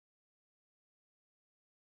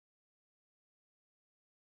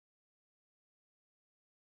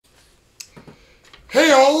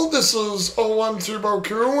Hey all, this is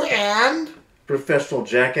 2am-3am and Professional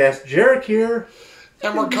Jackass Jarek here.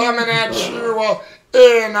 And we're coming at you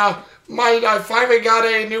I finally got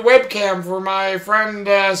a new webcam for my friend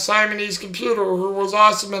Simon's computer, who was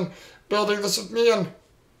awesome in building this with me. And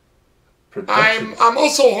I'm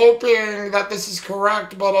also hoping that this is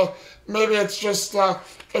correct, but maybe it's just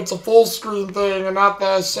it's a full screen thing and not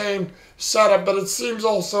the same setup. But it seems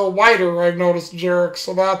also wider, I've noticed, Jarek.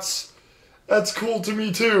 So that's cool to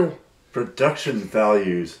me too. Production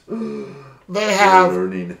values. They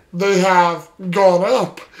have gone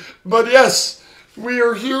up. But yes, we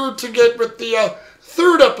are here to get with the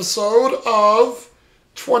third episode of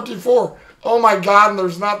 24. Oh my god, and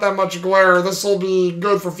there's not that much glare. This will be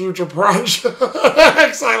good for future projects.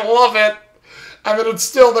 I love it. I mean, it's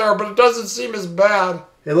still there, but it doesn't seem as bad.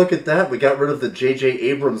 Hey, look at that. We got rid of the J.J.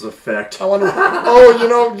 Abrams effect. I wonder...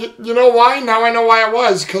 Oh, you know why? Now I know why it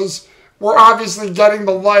was, because we're obviously getting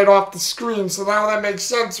the light off the screen, so now that makes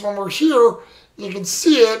sense. When we're here, you can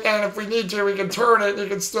see it, and if we need to, we can turn it, and you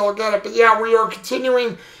can still get it. But yeah, we are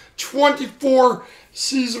continuing 24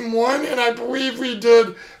 Season 1, and I believe we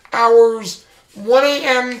did hours 1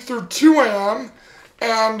 a.m. through 2 a.m.,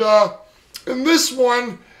 and in this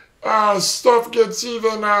one, stuff gets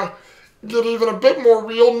even a bit more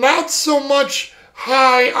real. Not so much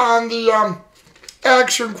high on the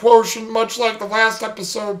action quotient, much like the last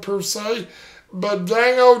episode per se, but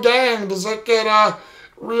dang oh dang, does it get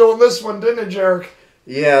real in this one, didn't it, Jarek?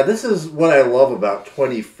 Yeah, this is what I love about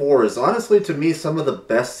 24, is honestly, to me, some of the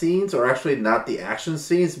best scenes are actually not the action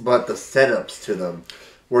scenes, but the setups to them,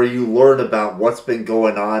 where you learn about what's been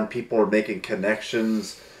going on, people are making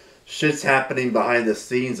connections, shit's happening behind the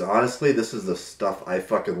scenes. Honestly, this is the stuff I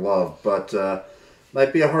fucking love, but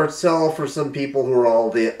might be a hard sell for some people who are all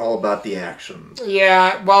about the action.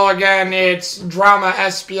 Yeah, well, again, it's drama,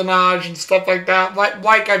 espionage, and stuff like that.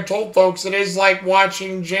 Like I've told folks, it is like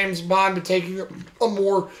watching James Bond, but taking a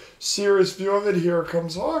more serious view of it. Here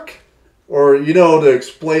comes Hawk. Or, to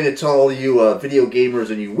explain it to all you video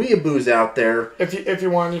gamers and you weeaboos out there. If you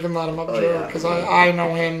want, you can let him up, Jarek, because I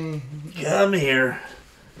know him. Come here.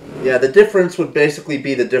 Yeah, the difference would basically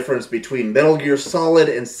be the difference between Metal Gear Solid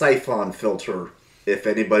and Siphon Filter. If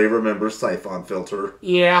anybody remembers Siphon Filter.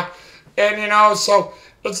 Yeah, and so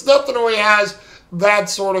it's definitely has that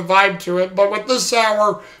sort of vibe to it. But with this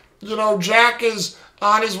hour, Jack is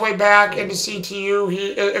on his way back into CTU.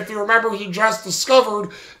 If you remember, he just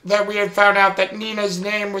discovered that we had found out that Nina's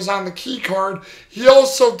name was on the key card. He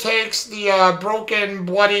also takes the broken,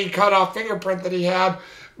 bloody, cut-off fingerprint that he had,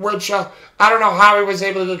 which I don't know how he was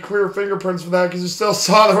able to get clear fingerprints for that, because you still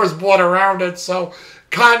saw there was blood around it. So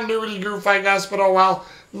continuity goof, I guess, but oh well,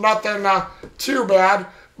 nothing too bad.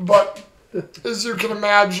 But as you can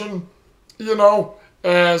imagine,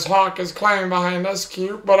 as Hawk is claiming behind us,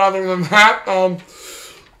 cute. But other than that,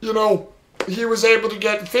 he was able to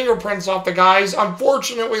get fingerprints off the guys.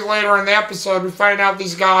 Unfortunately, later in the episode, we find out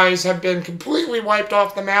these guys have been completely wiped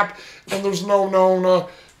off the map, and there's no known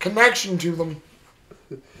connection to them.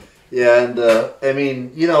 Yeah, and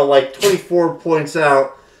like 24 points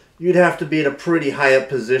out, you'd have to be in a pretty high up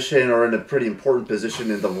position or in a pretty important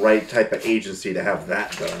position in the right type of agency to have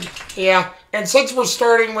that done. Yeah, and since we're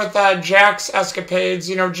starting with Jack's escapades,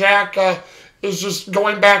 Jack is just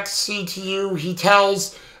going back to CTU. He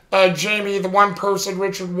tells Jamie, the one person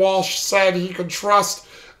Richard Walsh said he could trust,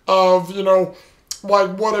 of,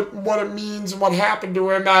 like what it means and what happened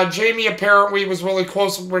to him. Jamie apparently was really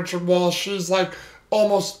close with Richard Walsh. She's like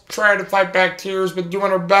almost trying to fight back tears, but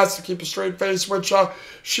doing her best to keep a straight face, which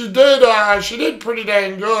she did pretty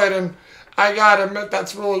dang good, and I gotta admit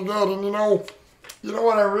that's really good. And you know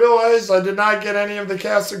what I realized? I did not get any of the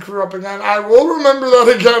cast and crew up again. I will remember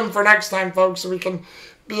that again for next time, folks, so we can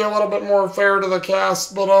be a little bit more fair to the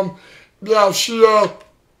cast. But yeah, she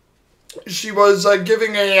was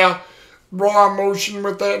giving a raw emotion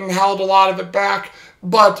with it and held a lot of it back.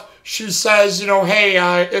 But she says, hey,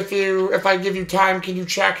 if I give you time, can you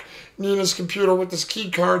check Nina's computer with this key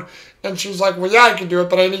card? And she's like, well, yeah, I can do it,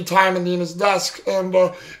 but I need time in Nina's desk. And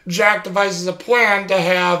Jack devises a plan to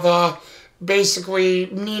have basically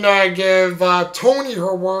Nina give Tony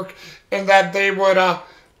her work, and that they would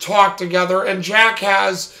talk together. And Jack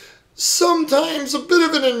has sometimes a bit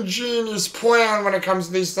of an ingenious plan when it comes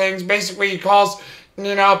to these things. Basically, he calls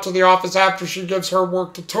Nina up to the office after she gives her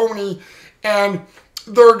work to Tony, and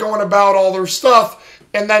they're going about all their stuff,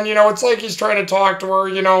 and then, it's like he's trying to talk to her,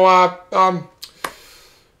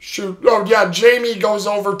 Jamie goes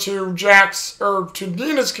over to to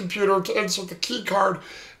Nina's computer to insert the key card,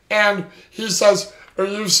 and he says, are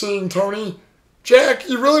you seeing Tony? Jack,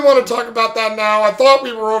 you really want to talk about that now? I thought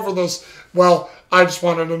we were over this. Well, I just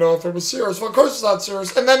wanted to know if it was serious. Well, of course it's not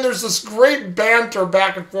serious. And then there's this great banter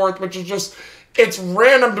back and forth, which is just, it's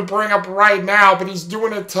random to bring up right now, but he's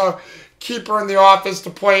doing it to keep her in the office, to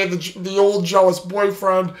play the old jealous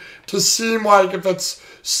boyfriend, to seem like if it's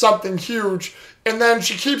something huge. And then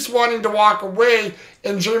she keeps wanting to walk away,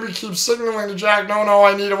 and Jamie keeps signaling to Jack, no,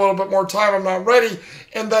 I need a little bit more time, I'm not ready.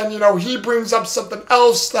 And then, he brings up something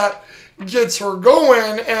else that gets her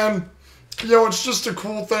going, and it's just a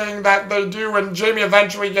cool thing that they do, and Jamie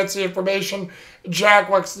eventually gets the information. Jack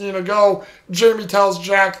lets Nina go. Jamie tells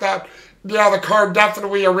Jack that, the card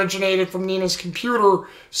definitely originated from Nina's computer,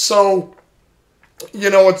 so,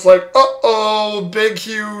 it's like, uh-oh, big,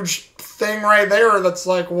 huge thing right there that's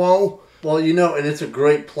like, whoa. Well, and it's a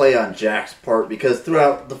great play on Jack's part, because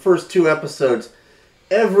throughout the first 2 episodes,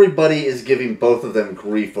 everybody is giving both of them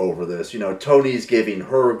grief over this. Tony's giving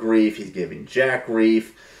her grief, he's giving Jack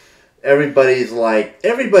grief. Everybody's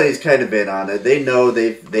kind of in on it. They know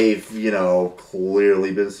they've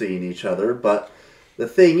clearly been seeing each other. But the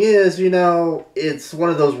thing is, it's one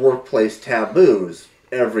of those workplace taboos.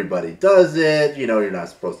 Everybody does it. You're not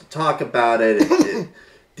supposed to talk about it. It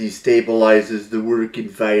destabilizes the work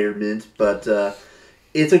environment. But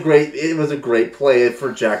it was a great play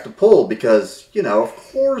for Jack to pull because, of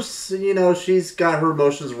course, she's got her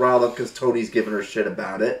emotions riled up because Tony's giving her shit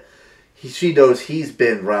about it. She knows he's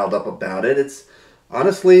been riled up about it. It's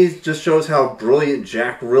honestly just shows how brilliant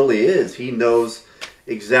Jack really is. He knows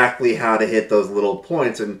exactly how to hit those little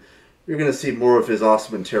points, and you're going to see more of his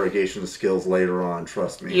awesome interrogation skills later on,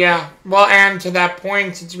 trust me. Yeah, well, and to that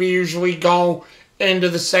point, since we usually go into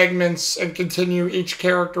the segments and continue each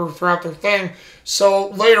character throughout their thing, so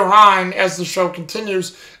later on, as the show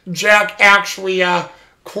continues, Jack actually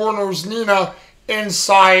corners Nina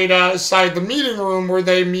inside the meeting room where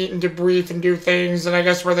they meet and debrief and do things, and I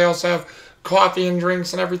guess where they also have coffee and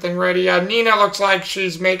drinks and everything ready. Nina looks like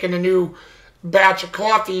she's making a new batch of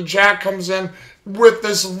coffee. Jack comes in with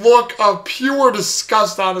this look of pure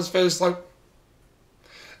disgust on his face, like,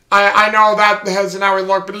 I know that hasn't how he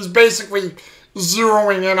looked, but he's basically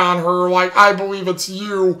zeroing in on her, like, I believe it's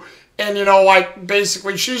you. And,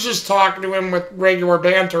 basically, she's just talking to him with regular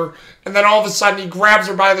banter. And then all of a sudden, he grabs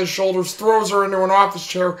her by the shoulders, throws her into an office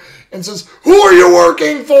chair, and says, "Who are you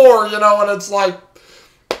working for?" And it's like,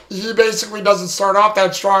 he basically doesn't start off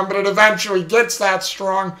that strong, but it eventually gets that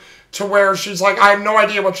strong to where she's like, "I have no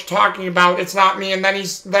idea what you're talking about. It's not me." And then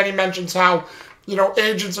he mentions how,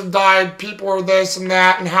 agents have died, people are this and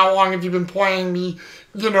that, and how long have you been playing me?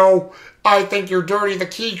 I think you're dirty. The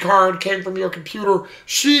key card came from your computer.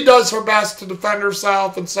 She does her best to defend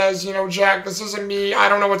herself and says, Jack, this isn't me. I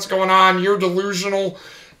don't know what's going on. You're delusional.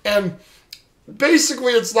 And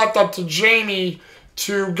basically it's left up to Jamie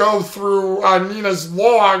to go through Nina's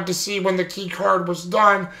log to see when the key card was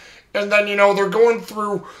done. And then, they're going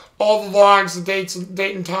through all the logs, the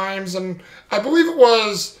date and times. And I believe it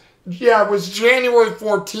was January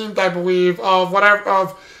 14th, I believe,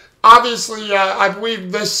 obviously, I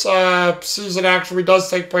believe this season actually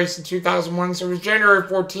does take place in 2001, so it was January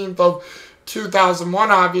 14th of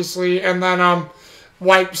 2001, obviously, and then,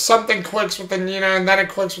 something clicks with the Nina, and then it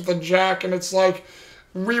clicks with the Jack, and it's like,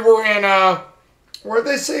 we were in, where'd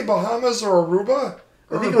they say, Bahamas or Aruba?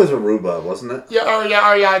 I think it was Aruba, wasn't it? Yeah,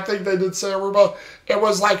 I think they did say Aruba. It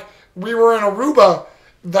was like, we were in Aruba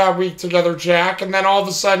that week together, Jack, and then all of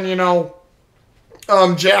a sudden,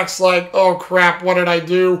 Jack's like, oh crap, what did I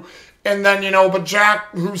do? And then, but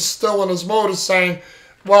Jack, who's still in his mode, is saying,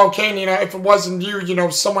 well, okay, Nina, if it wasn't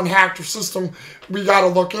you, someone hacked your system, we gotta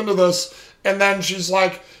look into this. And then she's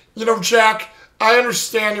like, Jack, I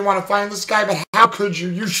understand you want to find this guy, but how could you?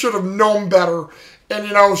 You should have known better.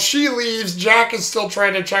 And, she leaves. Jack is still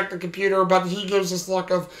trying to check the computer, but he gives this look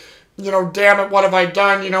of, damn it, what have I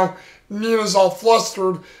done? Nina's all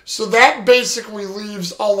flustered. So that basically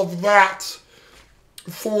leaves all of that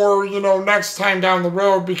for, next time down the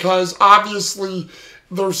road, because obviously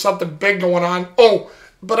there's something big going on. Oh,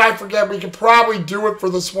 but I forget, we could probably do it for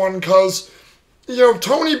this one, because,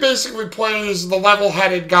 Tony basically plays the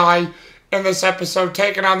level-headed guy in this episode,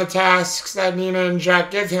 taking on the tasks that Nina and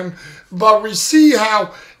Jack give him. But we see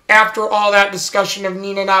how, after all that discussion of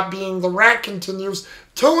Nina not being the rat continues,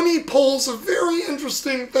 Tony pulls a very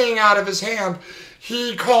interesting thing out of his hand.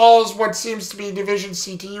 He calls what seems to be Division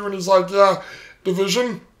CTU, and he's like, yeah,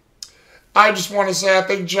 Division, I just want to say I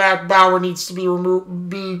think Jack Bauer needs to be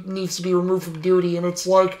removed from duty. And it's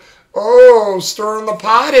like, oh, stirring the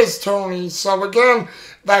pot is Tony. So again,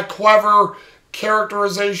 that clever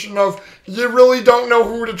characterization of you really don't know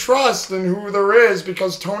who to trust and who there is,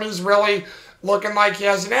 because Tony's really looking like he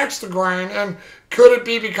has an axe to grind. And could it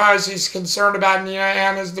be because he's concerned about Nina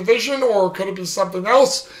and his division, or could it be something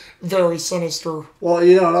else very sinister? Well,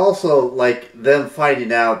 you know, and also, like, them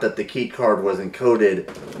finding out that the key card was encoded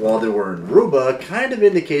while they were in Aruba kind of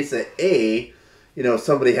indicates that A, you know,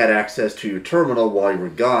 somebody had access to your terminal while you were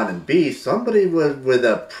gone, and B, somebody with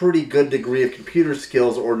a pretty good degree of computer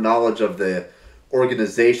skills or knowledge of the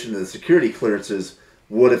organization and the security clearances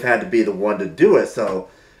would have had to be the one to do it. So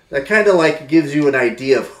that kind of like gives you an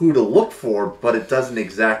idea of who to look for, but it doesn't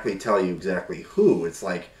exactly tell you exactly who. It's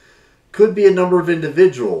like, could be a number of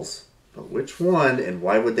individuals, but which one and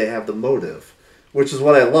why would they have the motive? Which is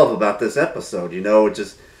what I love about this episode, you know, it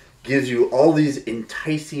just gives you all these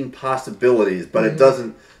enticing possibilities, but it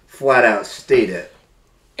doesn't flat out state it.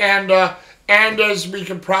 And as we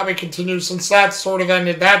could probably continue, since that sort of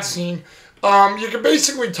ended that scene, you could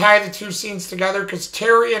basically tie the two scenes together, because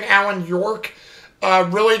Terry and Alan York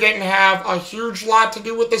really didn't have a huge lot to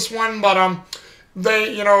do with this one, but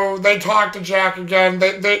they talked to Jack again.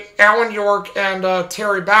 Alan York and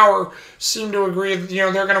Terry Bauer seem to agree that,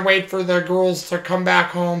 they're going to wait for the girls to come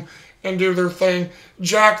back home and do their thing.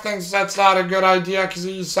 Jack thinks that's not a good idea, because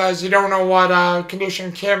he says you don't know what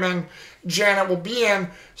condition Kim and Janet will be in.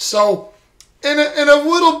 So in a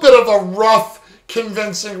little bit of a rough,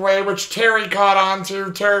 convincing way, which Terry caught on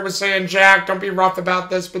to. Terry was saying, Jack, don't be rough about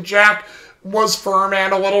this, but Jack was firm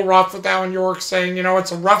and a little rough with Alan York, saying,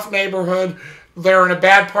 it's a rough neighborhood. They're in a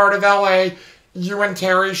bad part of L.A. You and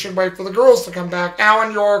Terry should wait for the girls to come back.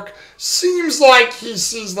 Alan York seems like he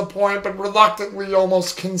sees the point, but reluctantly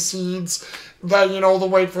almost concedes that, they'll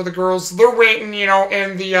wait for the girls. They're waiting,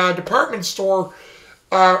 in the department store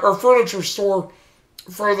or furniture store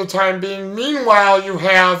for the time being. Meanwhile, you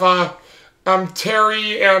have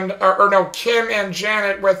Kim and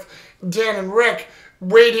Janet with Dan and Rick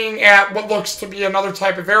waiting at what looks to be another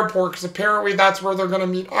type of airport, because apparently that's where they're going to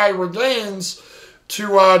meet Ira Gaines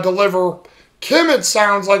to deliver Kim. It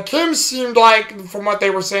sounds like Kim seemed like, from what they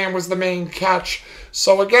were saying, was the main catch.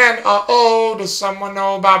 So again, does someone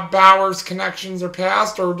know about Bauer's connections or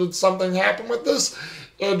past, or did something happen with this?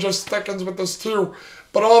 It just thickens with this too.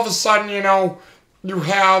 But all of a sudden, you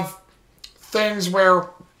have things where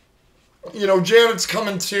Janet's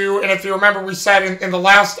coming to, and if you remember, we said in the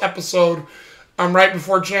last episode, right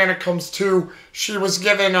before Janet comes to, she was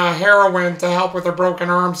given heroin to help with her broken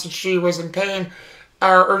arm since she was in pain.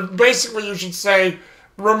 Or basically, you should say,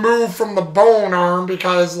 removed from the bone arm,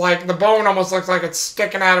 because like the bone almost looks like it's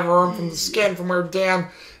sticking out of her arm from the skin from where Dan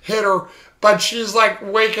hit her. But she's like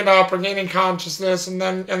waking up or gaining consciousness, and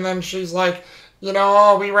then she's like, we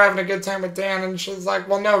were having a good time with Dan, and she's like,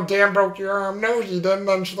 well, no, Dan broke your arm. No, he didn't.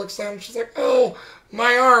 Then she looks down, and she's like, oh,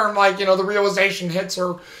 my arm. Like, the realization hits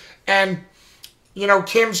her, and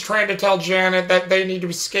Kim's trying to tell Janet that they need to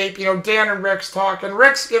escape. Dan and Rick's talking.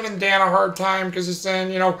 Rick's giving Dan a hard time because he's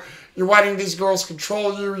saying, you're letting these girls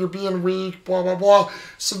control you. You're being weak, blah, blah, blah.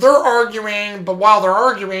 So they're arguing, but while they're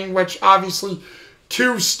arguing, which obviously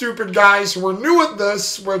two stupid guys who were new at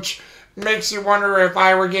this, which makes you wonder if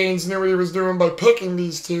Ira Gaines knew what he was doing by picking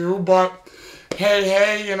these two, but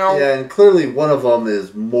hey, Yeah, and clearly one of them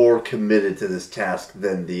is more committed to this task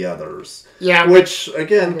than the others. Yeah. Which,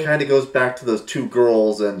 again, kind of goes back to those two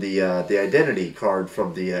girls and the identity card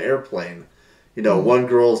from the airplane. One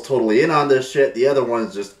girl's totally in on this shit, the other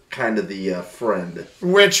one's just kind of the friend.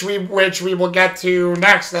 Which we will get to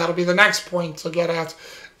next. That'll be the next point to get at.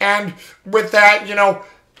 And with that,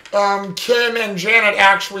 Kim and Janet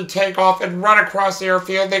actually take off and run across the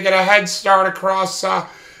airfield. They get a head start across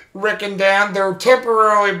Rick and Dan. They're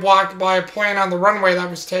temporarily blocked by a plane on the runway that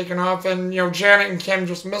was taken off, and Janet and Kim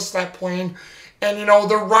just missed that plane. And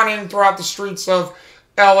they're running throughout the streets of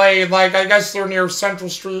LA. Like, I guess they're near Central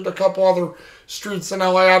Street, a couple other streets in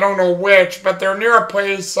LA. I don't know which, but they're near a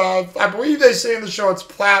place. I believe they say in the show it's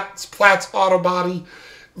Platt's Auto Body.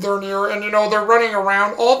 They're near, and they're running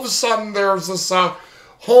around. All of a sudden, there's this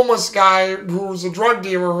homeless guy who's a drug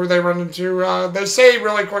dealer who they run into. They say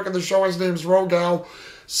really quick in the show his name's Rogal.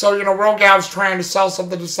 So, Rogal's trying to sell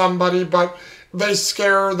something to somebody, but they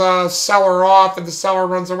scare the seller off, and the seller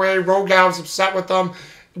runs away. Rogal's upset with them.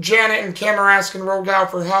 Janet and Kim are asking Rogal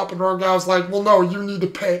for help, and Rogal's like, well, no, you need to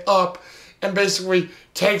pay up. And basically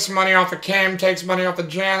takes money off of Kim, takes money off of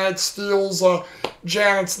Janet, steals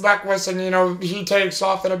Janet's necklace, and, he takes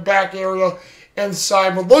off in a back area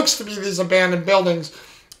inside what looks to be these abandoned buildings.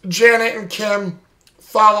 Janet and Kim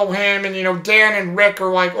follow him, and Dan and Rick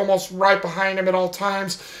are like almost right behind him at all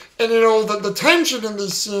times. And the tension in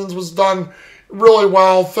these scenes was done really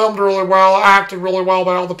well, filmed really well, acted really well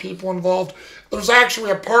by all the people involved. There's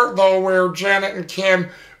actually a part though where Janet and Kim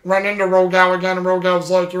run into Rogao again, and Rogao's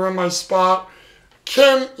like, you're in my spot.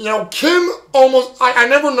 Kim, Kim almost, I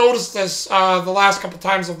never noticed this the last couple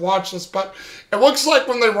times I've watched this, but it looks like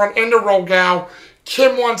when they run into Rogao,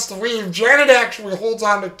 Kim wants to leave. Janet actually holds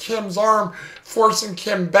on to Kim's arm, forcing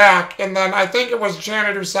Kim back, and then I think it was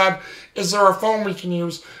Janet who said, is there a phone we can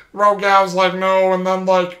use? Rogao's like, no, and then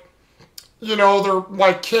they're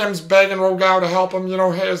like, Kim's begging Rogao to help him,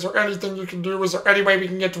 hey, is there anything you can do? Is there any way we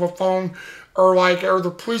can get to a phone? Or are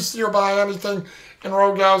the police nearby, anything? And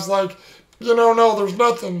Rogao's like, no, there's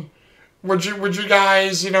nothing. Would you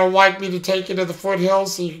guys, like me to take you to the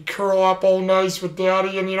foothills so you can curl up all nice with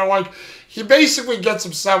Daddy? And, he basically gets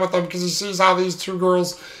upset with them because he sees how these two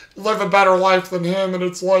girls live a better life than him. And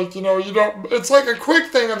it's like, it's like a quick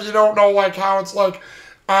thing of you don't know, how it's like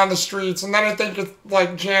on the streets. And then I think it's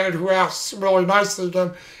like Janet who asks really nicely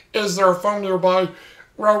again, is there a phone nearby?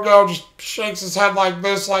 Rogao just shakes his head like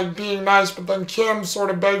this, like being nice, but then Kim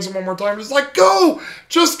sort of begs him one more time. He's like, go!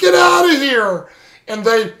 Just get out of here! And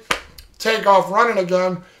they take off running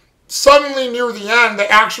again. Suddenly, near the end, they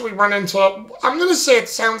actually run into, I'm going to say it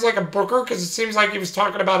sounds like a booker, because it seems like he was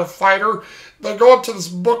talking about a fighter. They go up to this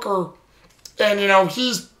booker, and,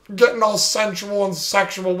 he's getting all sensual and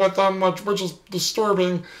sexual with them, which is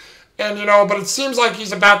disturbing. And, but it seems like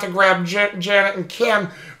he's about to grab Janet and Kim.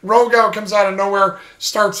 Rogao comes out of nowhere,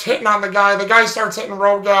 starts hitting on the guy. The guy starts hitting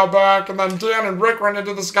Rogao back, and then Dan and Rick run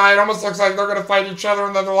into this guy. It almost looks like they're going to fight each other,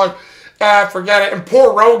 and then they're like, forget it. And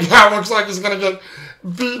poor Rogao looks like he's going to get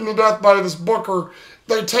beaten to death by this booker.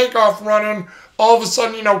 They take off running. All of a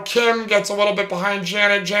sudden, Kim gets a little bit behind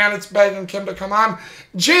Janet. Janet's begging Kim to come on.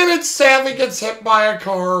 Janet sadly gets hit by a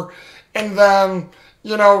car, and then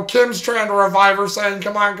Kim's trying to revive her, saying,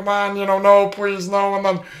 come on, no, please, no. And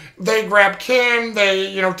then they grab Kim,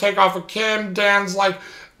 they, take off with Kim. Dan's like,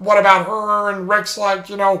 what about her? And Rick's like,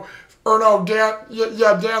 Dan's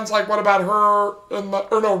like, what about her?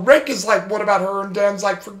 And Rick is like, what about her? And Dan's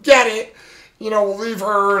like, forget it. We'll leave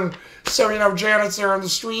her. And so, Janet's there on the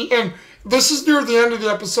street. And this is near the end of the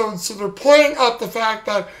episode, so they're playing up the fact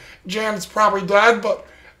that Janet's probably dead, but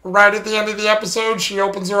right at the end of the episode, she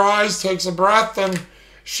opens her eyes, takes a breath, and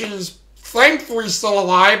she's thankfully still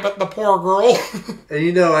alive, but the poor girl.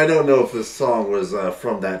 And I don't know if this song was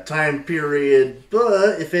from that time period,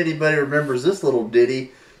 but if anybody remembers this little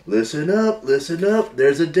ditty, listen up, there's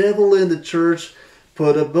a devil in the church,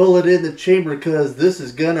 put a bullet in the chamber 'cause this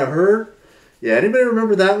is gonna hurt. Yeah, anybody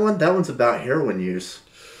remember that one? That one's about heroin use.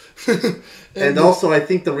 And also, I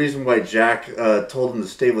think the reason why Jack told him to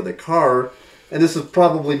stay with the car, and this is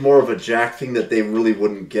probably more of a Jack thing that they really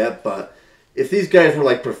wouldn't get, but if these guys were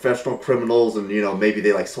like professional criminals and, maybe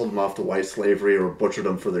they like sold them off to white slavery or butchered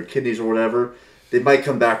them for their kidneys or whatever, they might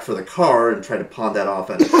come back for the car and try to pawn that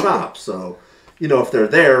off at a shop. So, if they're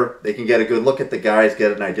there, they can get a good look at the guys,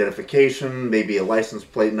 get an identification, maybe a license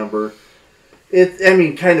plate number.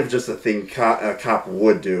 Kind of just a thing a cop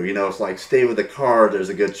would do. It's like, stay with the car, there's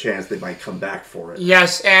a good chance they might come back for it.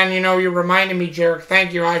 Yes, and, you reminded me, Jarek,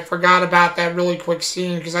 thank you. I forgot about that really quick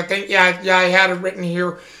scene, because I think, I had it written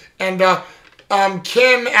here. And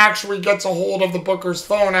Kim actually gets a hold of the booker's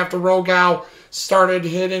phone after Rogao started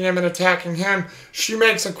hitting him and attacking him. She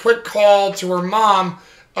makes a quick call to her mom.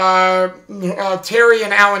 Terry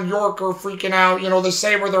and Alan York are freaking out. They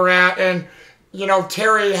say where they're at, and,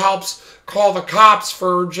 Terry helps call the cops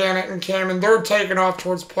for Janet and Kim, and they're taken off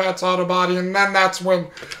towards Platt's auto body, and then that's when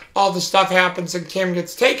all the stuff happens and Kim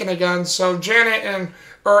gets taken again. So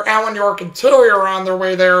Alan York and Terry are on their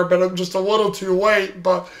way there, but just a little too late.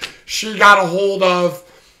 But she got a hold of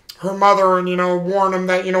her mother and, warned him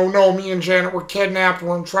that, no, me and Janet were kidnapped,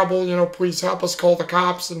 we're in trouble, please help us, call the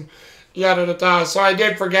cops, and yada yada. So I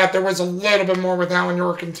did forget there was a little bit more with Alan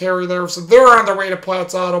York and Terry there. So they're on their way to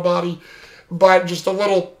Platt's auto body, but just a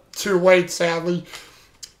little too late, sadly.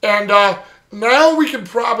 And now we can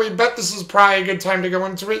probably bet this is probably a good time to go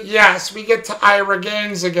into it. Yes, we get to Ira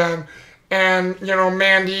Gaines again. And,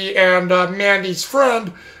 Mandy and Mandy's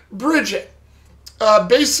friend, Bridget.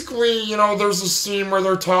 Basically, there's a scene where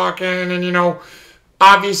they're talking and,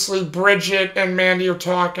 obviously Bridget and Mandy are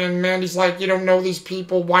talking. Mandy's like, you don't know these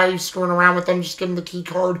people. Why are you screwing around with them? Just give them the key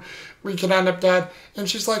card. We can end up dead. And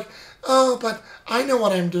she's like, oh, but I know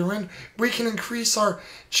what I'm doing. We can increase our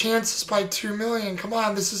chances by 2 million. Come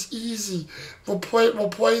on, this is easy. We'll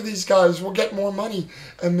play these guys. We'll get more money.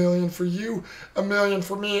 1 million for you, 1 million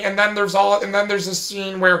for me. And then there's a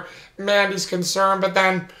scene where Mandy's concerned, but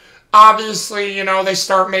then obviously, they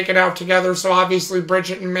start making out together. So obviously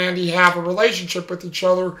Bridget and Mandy have a relationship with each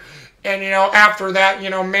other. And, after that,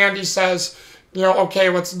 Mandy says, okay,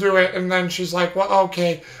 let's do it. And then she's like, well,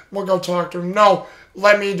 okay, we'll go talk to him. No,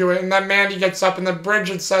 let me do it. And then Mandy gets up, and then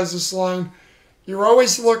Bridget says this line, "You're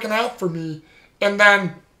always looking out for me." And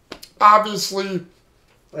then, obviously...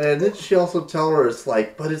 And didn't she also tell her, it's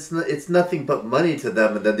like, but it's nothing but money to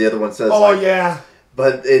them? And then the other one says, oh, like, yeah.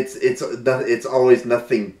 But it's always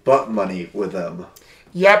nothing but money with them.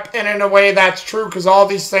 Yep, and in a way that's true, because all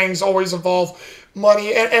these things always involve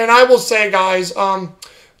money. And I will say, guys,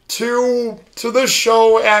 to this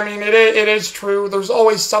show, I mean, it is true. There's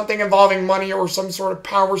always something involving money or some sort of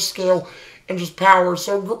power scale and just power.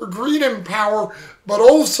 So greed and power, but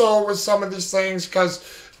also with some of these things, because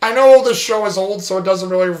I know this show is old, so it doesn't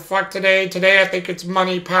really reflect today. Today, I think it's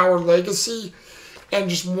money, power, legacy, and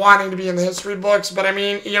just wanting to be in the history books. But I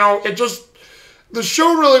mean, you know, the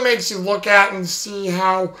show really makes you look at and see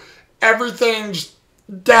how everything just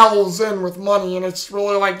delves in with money. And it's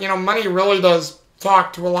really like, you know, money really does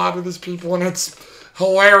talk to a lot of these people. And it's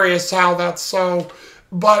hilarious how that's so.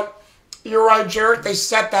 But you're right, Jarrett. They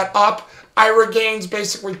set that up. Ira Gaines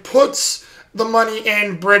basically puts the money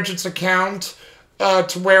in Bridget's account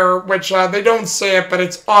to where, which they don't say it, but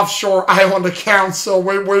it's offshore island account. So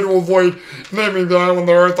way to avoid naming the island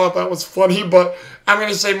there. I thought that was funny, but I'm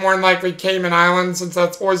going to say more than likely Cayman Islands, since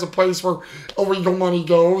that's always a place where illegal money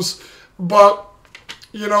goes. But,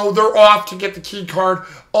 you know, they're off to get the key card.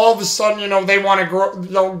 All of a sudden, you know, they want to grow.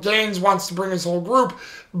 You know, Gaines wants to bring his whole group,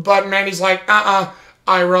 but Mandy's like,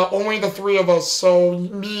 Ira, only the three of us. So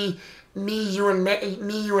me,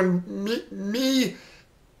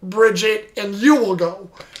 Bridget, and you will go.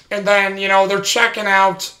 And then, you know, they're checking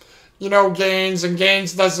out, you know, Gaines, and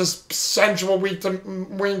Gaines does this sensual wink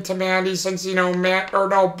to Mandy, since, you know,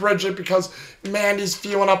 Bridget, because Mandy's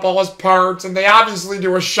feeling up all his parts, and they obviously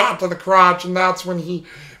do a shot to the crotch, and that's when he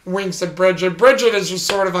winks at Bridget. Bridget is just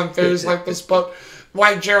sort of unfazed like this, but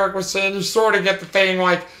like Jarek was saying, you sort of get the thing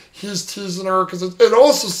like he's teasing her, because it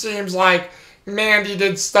also seems like Mandy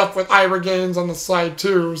did stuff with Ira Gaines on the side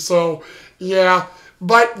too, so yeah.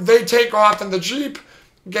 But they take off in the Jeep,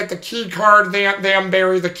 get the key card, they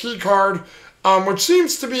unbury the key card, which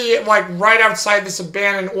seems to be like right outside this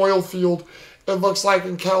abandoned oil field, it looks like,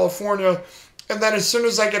 in California. And then as soon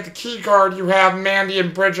as I get the key card, you have Mandy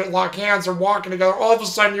and Bridget lock hands, are walking together. All of a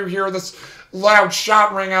sudden you hear this loud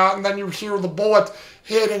shot ring out, and then you hear the bullet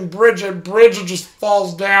hitting Bridget. Bridget just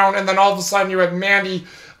falls down, and then all of a sudden you have Mandy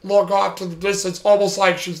look off to the distance, almost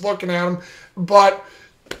like she's looking at him. But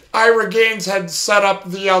Ira Gaines had set up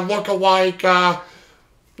the look-alike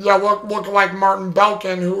Martin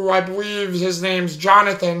Belkin, who I believe his name's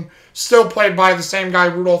Jonathan, still played by the same guy,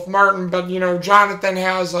 Rudolph Martin, but, you know, Jonathan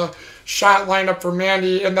has a shot lined up for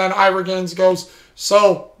Mandy, and then Ira Gaines goes,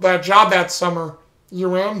 "So, that job that summer,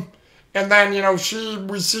 you in?" And then, you know,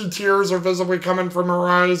 we see tears are visibly coming from her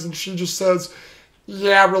eyes, and she just says,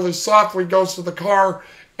 "Yeah," really softly, goes to the car,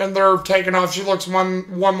 and they're taking off. She looks one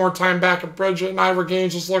more time back at Bridget, and Ira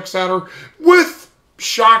Gaines just looks at her with,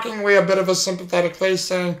 shockingly, a bit of a sympathetic face,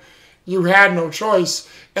 saying, "You had no choice."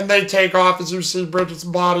 And they take off as you see Bridget's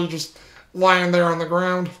body just lying there on the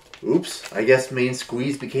ground. Oops, I guess Main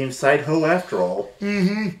Squeeze became Side Ho after all.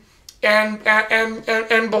 Mm-hmm.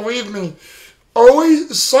 And believe me,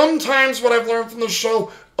 sometimes what I've learned from the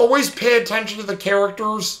show, always pay attention to the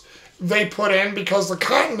characters they put in, because the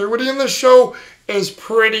continuity in the show is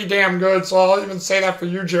pretty damn good. So I'll even say that for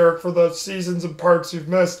you, Jarek, for the seasons and parts you've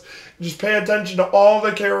missed. Just pay attention to all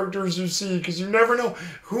the characters you see, because you never know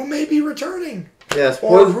who may be returning. Yeah,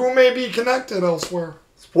 or who may be connected elsewhere.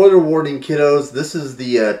 Spoiler warning, kiddos. This is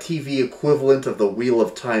the TV equivalent of the Wheel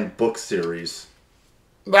of Time book series.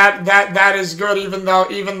 That is good, even though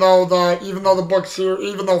the books here,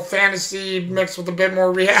 even though fantasy mixed with a bit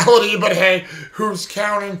more reality, but hey, who's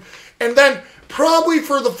counting? And then probably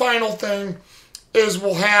for the final thing is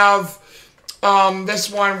we'll have this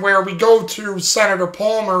one where we go to Senator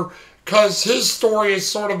Palmer, because his story is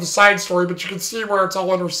sort of the side story, but you can see where it's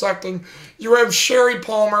all intersecting. You have Sherry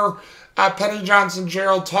Palmer, Penny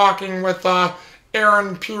Johnson-Gerald talking with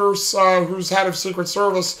Aaron Pierce, who's head of Secret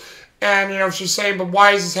Service, and, you know, she's saying, "But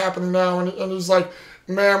why is this happening now?" And he's like,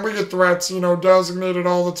 "Man, we get threats, you know, designated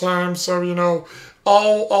all the time, so, you know,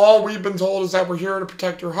 all we've been told is that we're here to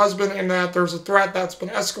protect your husband, and that there's a threat that's been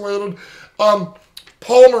escalated."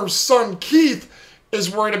 Palmer's son, Keith, is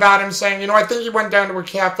worried about him, saying, "You know, I think he went down to a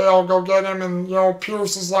cafe, I'll go get him." And, you know,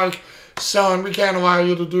 Pierce is like, "Son, we can't allow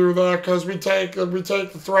you to do that, because we take the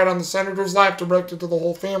threat on the senator's life directed to the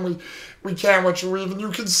whole family. We can't let you leave." And you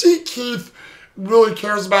can see Keith really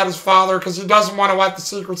cares about his father, because he doesn't want to let the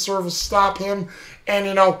Secret Service stop him. And,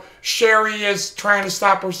 you know, Sherry is trying to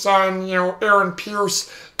stop her son. You know, Aaron Pierce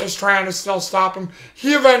is trying to still stop him.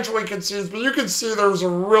 He eventually concedes, but you can see there's a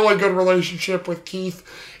really good relationship with Keith.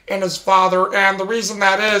 and his father. And the reason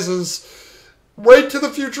that is wait to the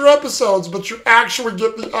future episodes, but you actually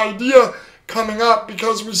get the idea coming up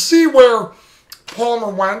because we see where Palmer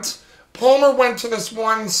went. Palmer went to this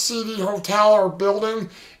one seedy hotel or building.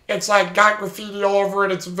 It's like got graffiti all over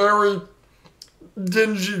it. It's very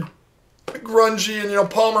dingy, grungy, and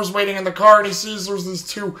Palmer's waiting in the car and he sees there's these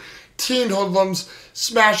two teen hoodlums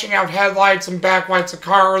smashing out headlights and backlights of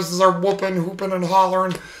cars. They're whooping, hooping, and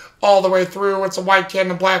hollering all the way through. It's a white kid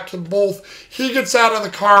and a black kid both. He gets out of the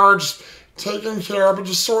car, just taking care of it,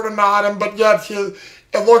 just sort of nodding, but yet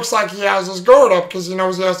it looks like he has his guard up because he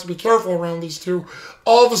knows he has to be careful around these two.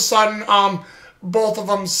 All of a sudden, both of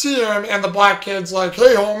them see him, and the black kid's like,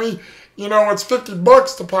 hey, homie, it's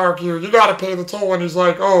 $50 to park here. You got to pay the toll. And he's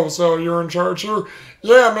like, oh, so you're in charge here?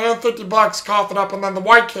 Yeah, man, $50, cough it up. And then the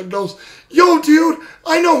white kid goes, yo, dude,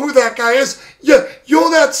 I know who that guy is. Yeah, you're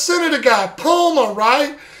that senator guy, Palmer,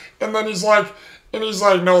 right? And then he's like,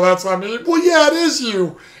 no, that's not me. Well, yeah, it is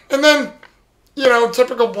you. And then,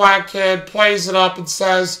 typical black kid plays it up and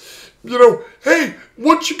says, hey,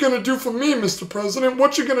 what you gonna do for me, Mr. President?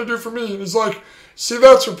 What you gonna do for me? And he's like, see,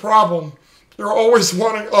 that's your problem. You're always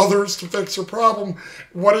wanting others to fix your problem.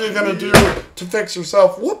 What are you gonna do to fix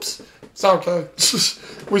yourself? Whoops. It's okay.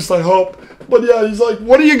 At least I hope. But yeah, he's like,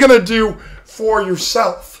 what are you gonna do for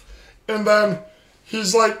yourself? And then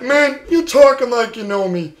he's like, man, you're talking like you know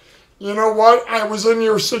me. You know what? I was in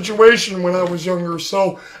your situation when I was younger,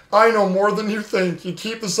 so I know more than you think. You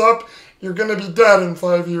keep this up, you're going to be dead in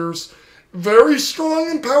 5 years. Very strong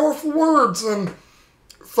and powerful words, and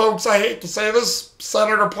folks, I hate to say this,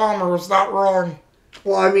 Senator Palmer was not wrong.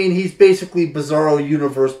 Well, I mean, he's basically Bizarro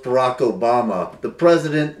Universe Barack Obama. The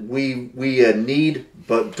president we need,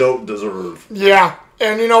 but don't deserve. Yeah,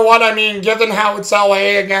 and you know what? I mean, given how it's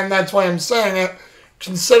LA, again, that's why I'm saying it,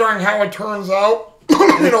 considering how it turns out,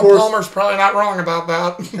 Palmer's probably not wrong about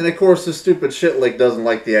that. And of course, this stupid shitlick doesn't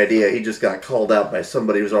like the idea. He just got called out by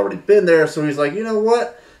somebody who's already been there, so he's like, you know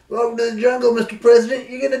what? Welcome to the jungle, Mr. President.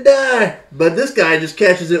 You're gonna die. But this guy just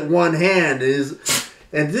catches it one hand.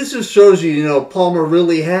 And this just shows you, Palmer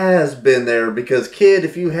really has been there because, kid,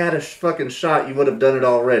 if you had a fucking shot, you would have done it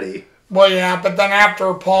already. Well, yeah, but then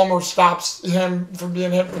after Palmer stops him from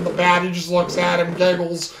being hit from the bat, he just looks at him,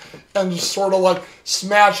 giggles, and just sort of like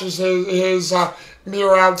smashes his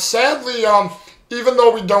mirror out. Sadly, even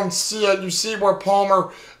though we don't see it, you see where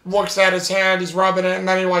Palmer looks at his hand, he's rubbing it, and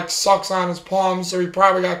then he like sucks on his palm, so he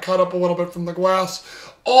probably got cut up a little bit from the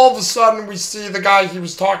glass. All of a sudden, we see the guy he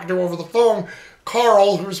was talking to over the phone,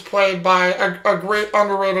 Carl, who's played by a great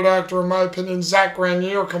underrated actor, in my opinion, Zach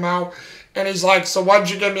Granier, come out, and he's like, so what'd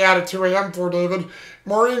you get me out of 2 a.m. for, David?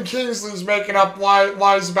 Maureen Kingsley's making up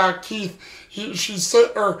lies about Keith. She's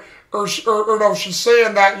saying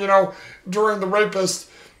that, during the rapist,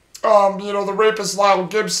 the rapist Lyle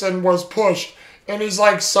Gibson was pushed. And he's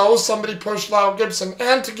like, so somebody pushed Lyle Gibson.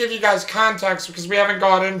 And to give you guys context, because we haven't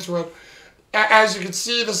got into it, as you can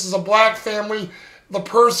see, this is a black family. The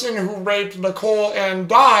person who raped Nicole and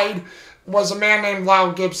died was a man named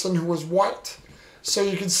Lyle Gibson who was white. So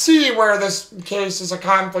you can see where this case is a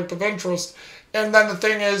conflict of interest. And then the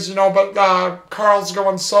thing is, but Carl's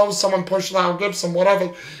going, so someone pushed Lyle Gibson,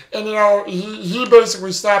 whatever. And, he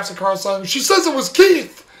basically snaps at Carl saying, she says it was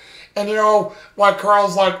Keith. And, like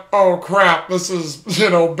Carl's like, oh, crap, this is,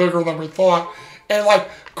 bigger than we thought. And, like,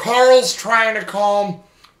 Carl's trying to calm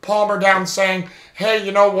Palmer down saying, hey,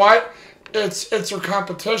 you know what? It's your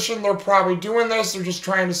competition. They're probably doing this. They're just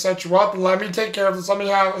trying to set you up. Let me take care of this. Let me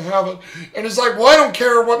have it. And he's like, well, I don't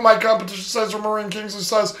care what my competition says or Maureen Kingsley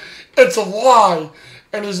says. It's a lie.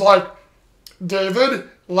 And he's like, David,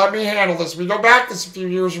 let me handle this. We go back this a few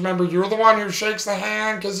years. Remember, you're the one who shakes the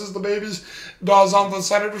hand, kisses the babies, does all the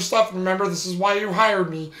senator stuff. Remember, this is why you hired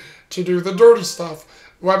me, to do the dirty stuff.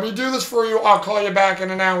 Let me do this for you. I'll call you back in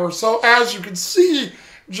an hour. So as you can see,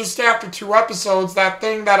 just after 2 episodes, that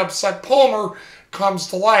thing that upset Palmer comes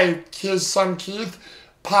to light. His son Keith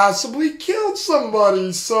possibly killed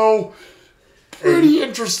somebody. So, pretty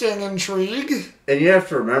interesting intrigue. And you have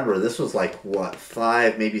to remember, this was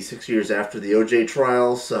 5, maybe 6 years after the OJ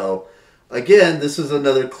trial. So, again, this is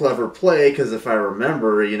another clever play. Because if I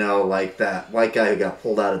remember, that white guy who got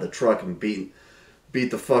pulled out of the truck and beat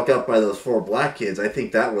the fuck up by those 4 black kids, I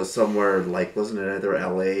think that was somewhere, wasn't it either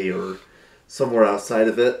LA or somewhere outside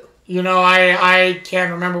of it? I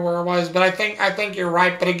can't remember where it was, but I think you're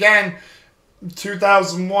right. But again,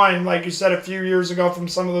 2001, like you said a few years ago from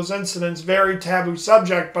some of those incidents, very taboo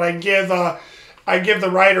subject. But I give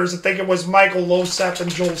the writers, I think it was Michael Losep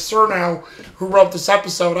and Joel Surnow who wrote this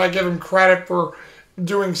episode, I give them credit for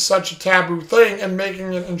doing such a taboo thing and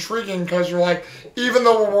making it intriguing, because you're like, even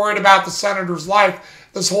though we're worried about the senator's life,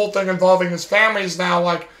 this whole thing involving his family is now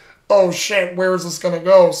like, oh shit, where is this going to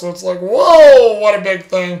go? So it's like, whoa, what a big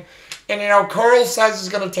thing. And, Carl says he's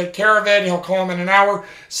going to take care of it. He'll call him in an hour.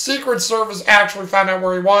 Secret Service actually found out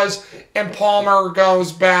where he was, and Palmer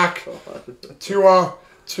goes back to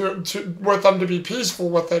with them to be peaceful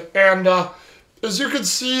with it. And as you can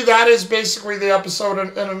see, that is basically the episode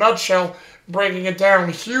in a nutshell, breaking it down.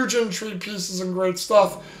 Huge intrigue pieces and great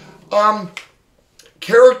stuff.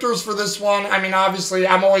 Characters for this one, I mean, obviously,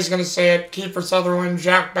 I'm always going to say it, Kiefer Sutherland,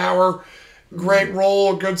 Jack Bauer, great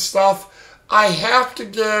role, good stuff. I have to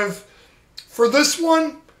give, for this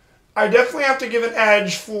one, I definitely have to give an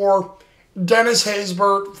edge for Dennis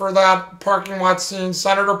Haysbert for that parking lot scene,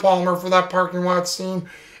 Senator Palmer for that parking lot scene.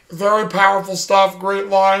 Very powerful stuff, great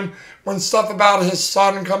line. When stuff about his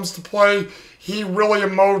son comes to play, he really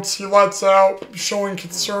emotes, he lets out, showing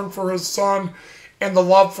concern for his son and the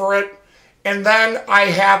love for it. And then I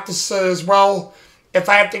have to say as well, if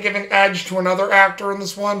I have to give an edge to another actor in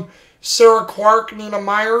this one, Sarah Clark, Nina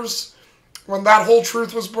Myers, when that whole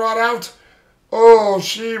truth was brought out, oh,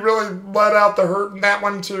 she really let out the hurt in that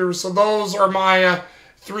one too. So those are my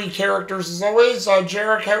 3 characters as always.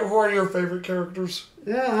 Jarek, who are your favorite characters?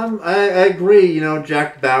 Yeah, I agree.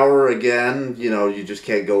 Jack Bauer again. You just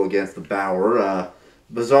can't go against the Bauer.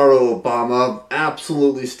 Bizarro Obama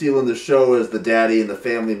absolutely stealing the show as the daddy and the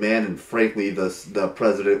family man, and frankly the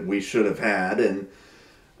president we should have had. And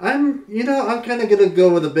I'm kind of gonna go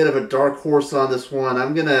with a bit of a dark horse on this one.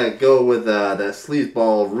 I'm gonna go with that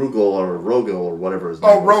sleazeball Rogel or whatever his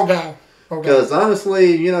name is. Oh, Rogel. Because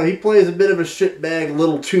honestly, he plays a bit of a shitbag a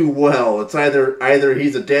little too well. It's either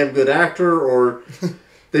he's a damn good actor or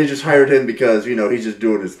they just hired him because, he's just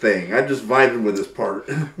doing his thing. I'm just vibing with this part.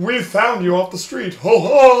 We found you off the street. Ho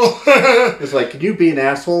ho! It's like, can you be an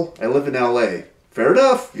asshole? I live in L.A. Fair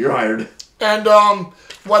enough. You're hired. And,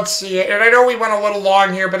 let's see. And I know we went a little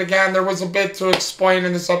long here, but again, there was a bit to explain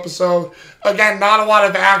in this episode. Again, not a lot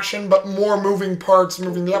of action, but more moving parts,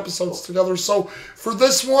 moving the episodes together. So, for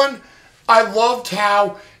this one, I loved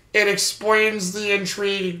how it explains the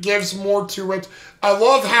intrigue, it gives more to it. I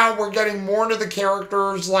love how we're getting more into the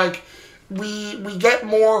characters, like, we get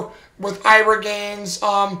more with Ira Gaines.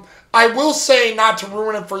 I will say, not to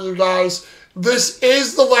ruin it for you guys, this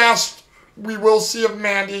is the last we will see of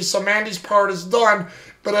Mandy, so Mandy's part is done,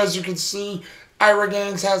 but as you can see, Ira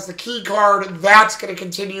Gaines has the key card, that's going to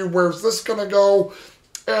continue, where's this going to go?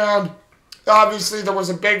 And obviously there was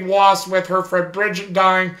a big loss with her friend Bridget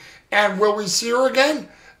dying, and will we see her again?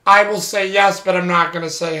 I will say yes, but I'm not going to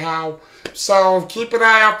say how. So keep an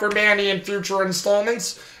eye out for Mandy in future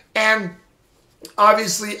installments. And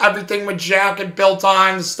obviously everything with Jack it built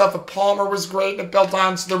on. The stuff with Palmer was great and it built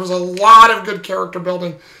on. So there was a lot of good character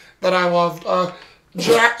building that I loved.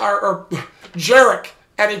 Jarek,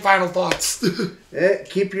 any final thoughts?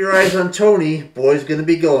 Keep your eyes on Tony. Boy's going to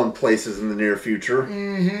be going places in the near future.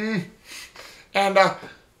 Mm-hmm. And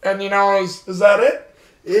is that it?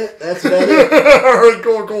 Yeah, that's about it. All right,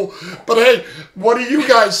 cool. But hey, what do you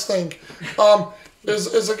guys think?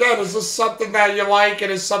 Is this something that you like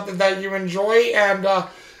and is something that you enjoy? And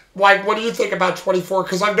what do you think about 24?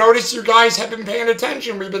 Because I've noticed you guys have been paying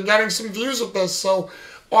attention. We've been getting some views of this, so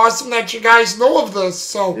awesome that you guys know of this.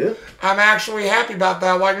 So yeah. I'm actually happy about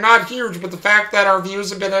that. Not huge, but the fact that our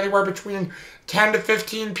views have been anywhere between 10 to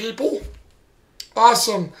 15 people,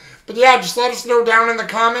 awesome. But yeah, just let us know down in the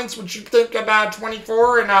comments what you think about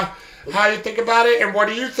 24 and how you think about it, and what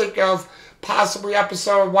do you think of possibly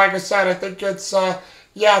episode. Like I said, I think it's 2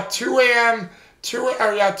 a.m.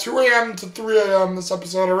 to 3 a.m. this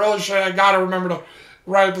episode. I gotta remember to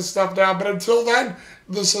write this stuff down. But until then,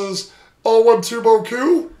 this is 012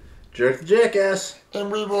 Boku, Jerk the Jackass,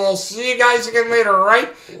 and we will see you guys again later,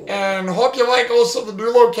 alright? And hope you like also the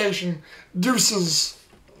new location. Deuces.